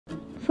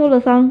受了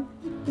伤，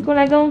你过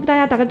来跟大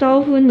家打个招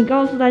呼，你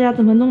告诉大家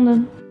怎么弄的。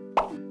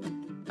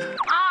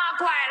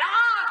快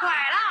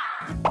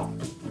了！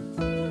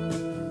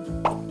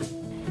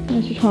那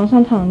去床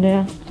上躺着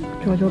呀，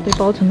这就被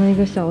包成了一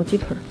个小鸡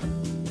腿。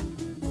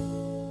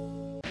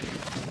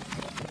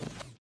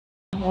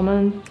我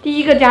们第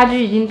一个家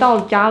具已经到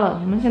家了，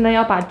我们现在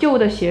要把旧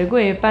的鞋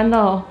柜搬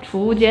到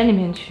储物间里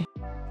面去。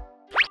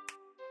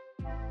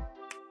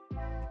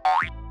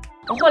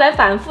我后来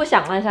反复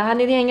想了一下，他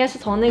那天应该是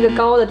从那个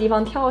高的地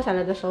方跳下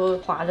来的时候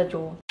滑的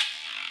桌。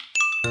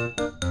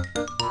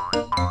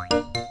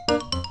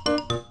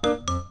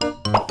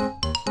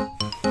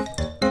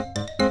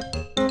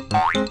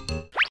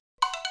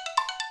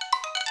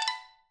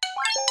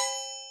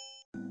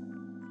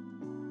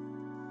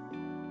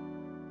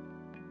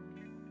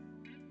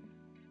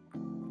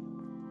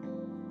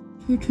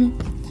吹，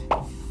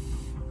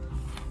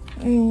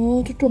哎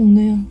呦，这肿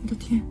的呀！我的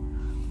天，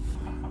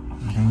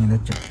你看你的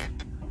脚，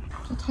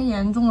这太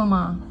严重了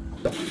吗？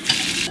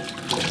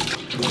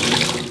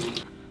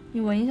你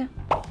闻一下。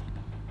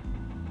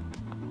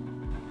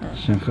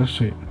先喝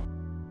水。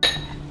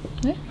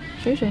哎，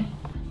水。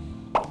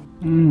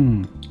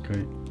可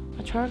以。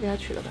把圈儿给它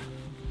取了吧。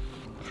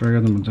分儿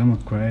哥怎么这么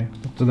乖？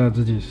知道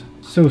自己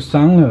受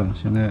伤了，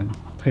现在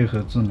配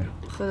合治疗。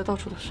喝的到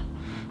处都是。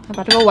那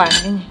把这个碗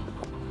给你。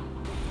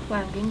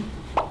碗给你，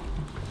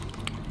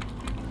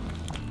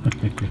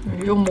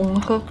你就猛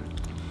喝，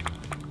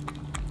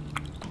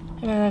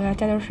要不要再给它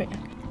加点水？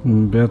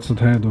不要吃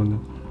太多了，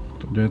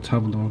我觉得差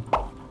不多了。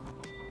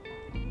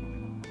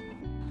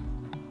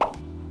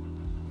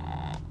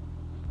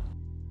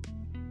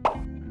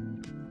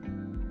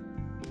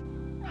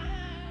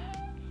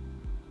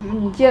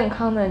你健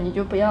康的你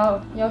就不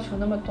要要求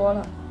那么多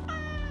了。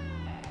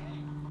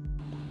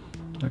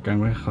要赶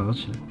快好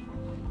起来。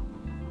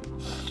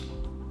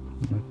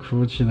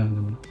哭起来了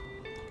吗？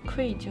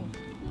愧疚，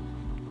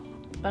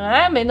本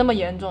来没那么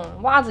严重，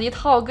袜子一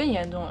套更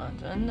严重了，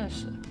真的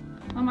是。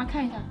妈妈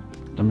看一下，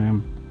怎么样？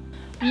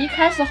比一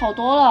开始好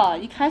多了，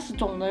一开始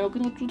肿的有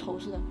跟个猪头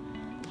似的，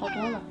好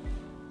多了。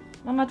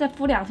妈妈再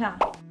敷2下。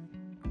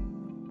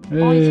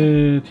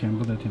舔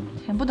不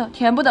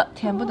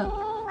得。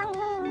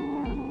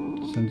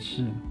生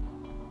气。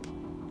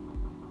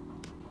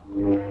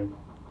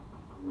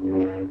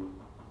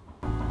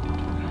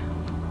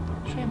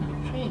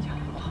睡一觉好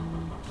不好？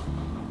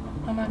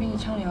妈妈给你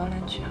唱摇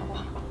篮曲好不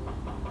好？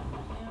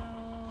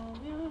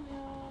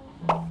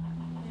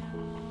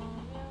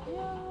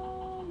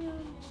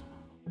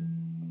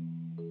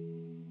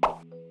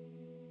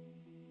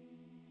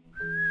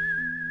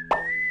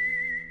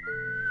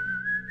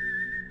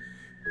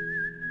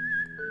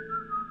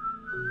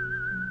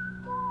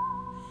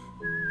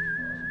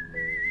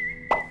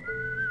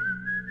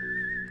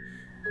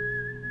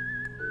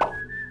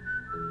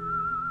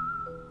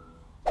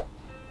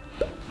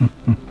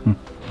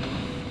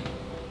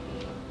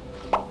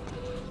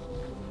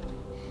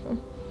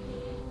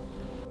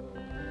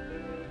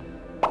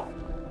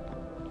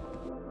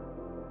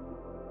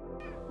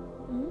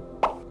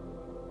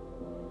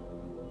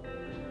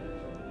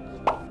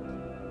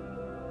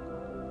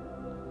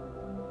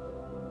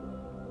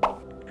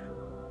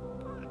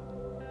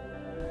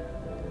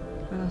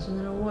白老师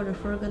在那握着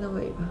分儿哥的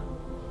尾巴，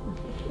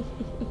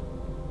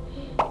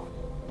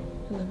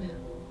看到没有？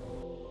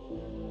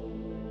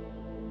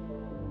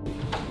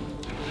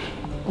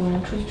我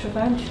们出去吃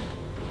饭去，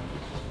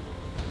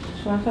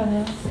吃完饭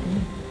再死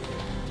你。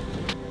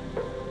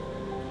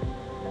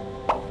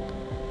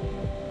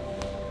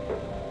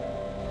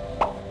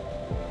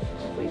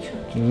回去了。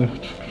只是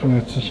出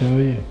来吃宵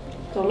夜。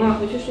走了，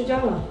回去睡觉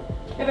了。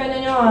要不要尿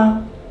尿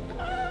啊？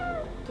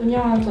都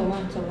尿啊，走了，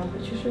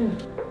回去睡了。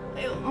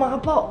哎呦，妈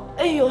宝！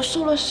哎呦，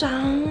受了伤！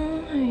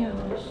哎呀，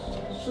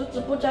十指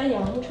不沾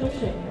阳春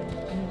水，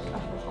真的是不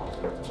好。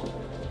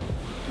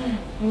哎，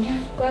你看，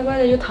乖乖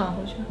的就躺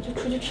回去了，就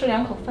出去吃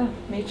2口饭，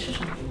没吃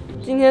什么。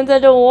今天在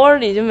这窝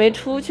里就没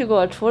出去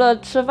过，除了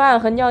吃饭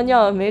和尿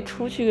尿，没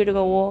出去过这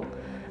个窝。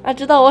啊，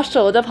知道我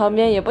守在旁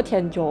边也不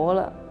舔脚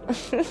了。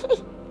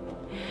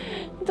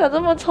你咋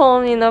这么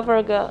聪明呢，分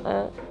儿哥？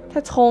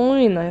太聪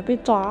明了，要被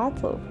抓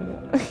走。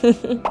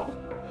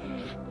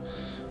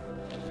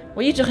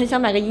我一直很想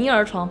买个婴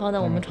儿床放在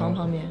我们床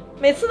旁边，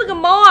每次那个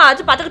猫啊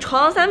就把这个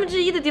床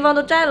1/3的地方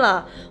都占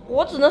了，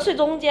我只能睡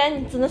中间，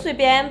你只能睡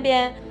边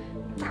边，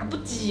咋不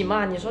挤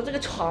嘛？你说这个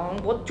床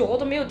我脚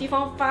都没有地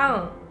方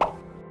放。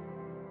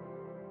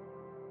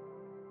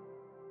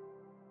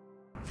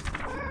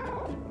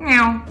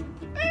喵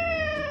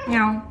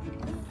喵。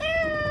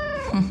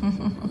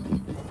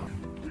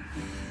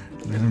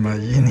为什么把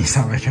伊丽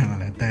莎白犬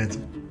来带走？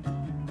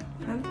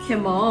舔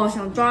毛，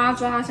想抓，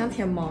想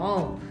舔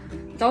毛。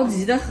着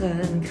急的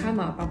很，你看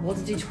嘛，把脖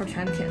子这圈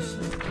全舔湿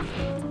了。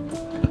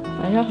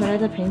晚上回来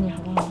再陪你，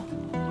好不好？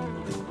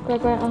乖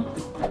乖啊！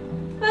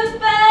芬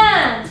芬，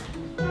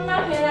妈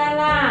妈回来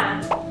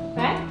啦！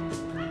来，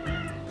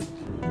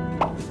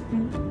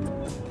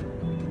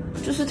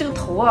就是这个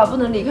头啊，不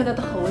能离开它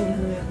的头，你看到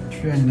没有？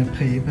需要你的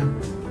陪伴。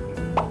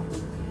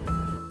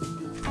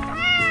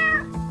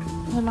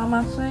让妈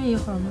妈睡一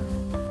会儿嘛。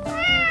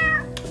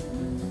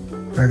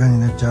二哥，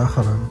你的脚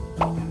好了吗？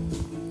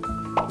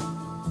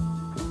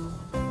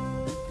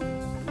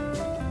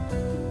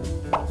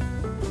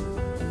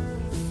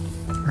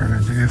二哥，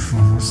这个服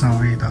务上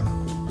味道了。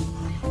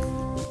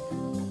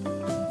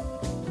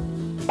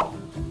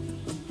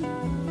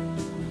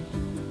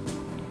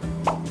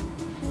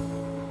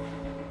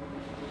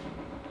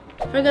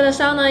飞哥的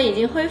伤呢已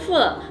经恢复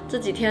了，这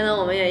几天呢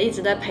我们也一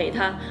直在陪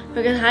他。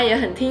飞哥他也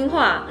很听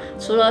话，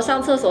除了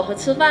上厕所和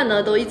吃饭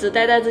呢，都一直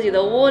待在自己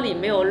的窝里，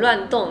没有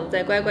乱动，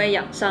在乖乖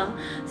养伤。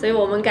所以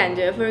我们感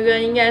觉飞哥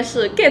应该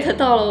是 get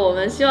到了我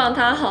们希望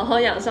他好好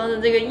养伤的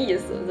这个意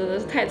思，真的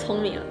是太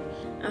聪明了。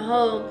然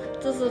后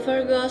这次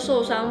飞哥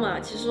受伤嘛，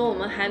其实我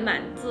们还蛮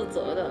自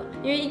责的，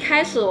因为一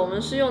开始我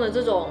们是用的这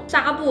种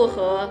纱布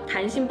和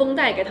弹性绷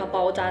带给他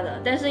包扎的，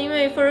但是因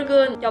为飞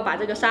哥要把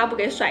这个纱布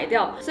给甩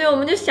掉，所以我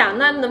们就想，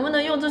那能不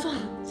能用这种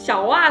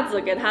小袜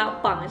子给他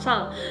绑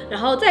上，然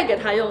后再给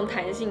他用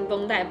弹性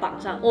绷带绑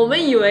上。我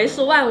们以为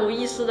是万无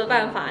一失的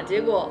办法，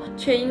结果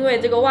却因为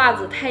这个袜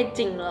子太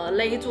紧了，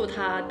勒住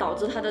他，导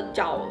致他的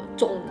脚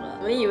肿了。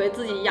我们以为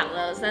自己养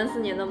了3、4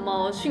年的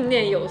猫，训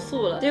练有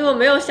素了，结果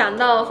没有想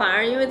到，反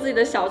而因为自己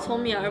的小聪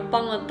明而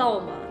帮了倒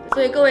忙。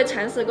所以各位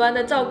铲屎官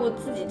在照顾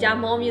自己家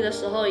猫咪的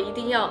时候，一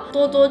定要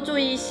多多注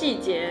意细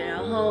节，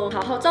然后好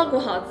好照顾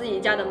好自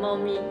己家的猫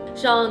咪。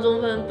希望中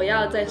分不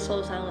要再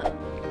受伤了。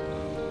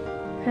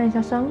看一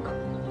下伤口，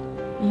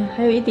你看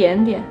还有一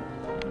点点，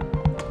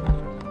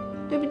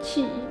对不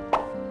起。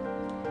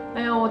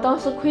哎呀，我当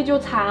时愧疚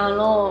惨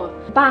了，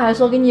爸还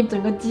说给你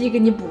整个鸡给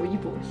你补一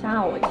补，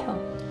吓我一跳。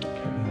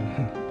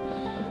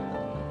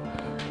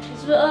你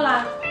是不是饿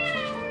啦？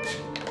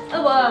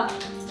饿不饿？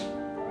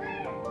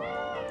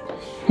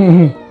哼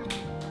哼，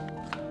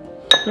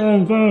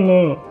干饭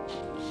了。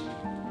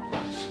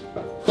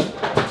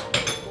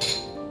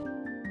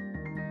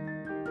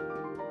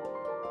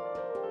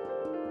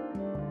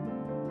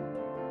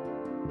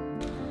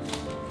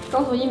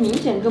高手一明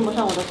显跟不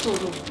上我的速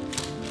度。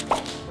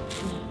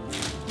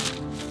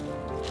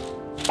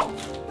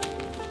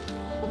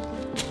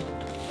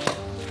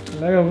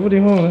来个无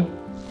敌红人。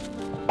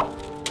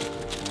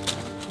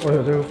哎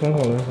呦，这个风好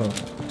冷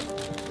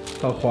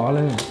好滑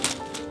嫩。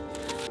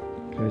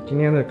今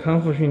天的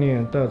康复训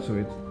练到此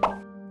为止。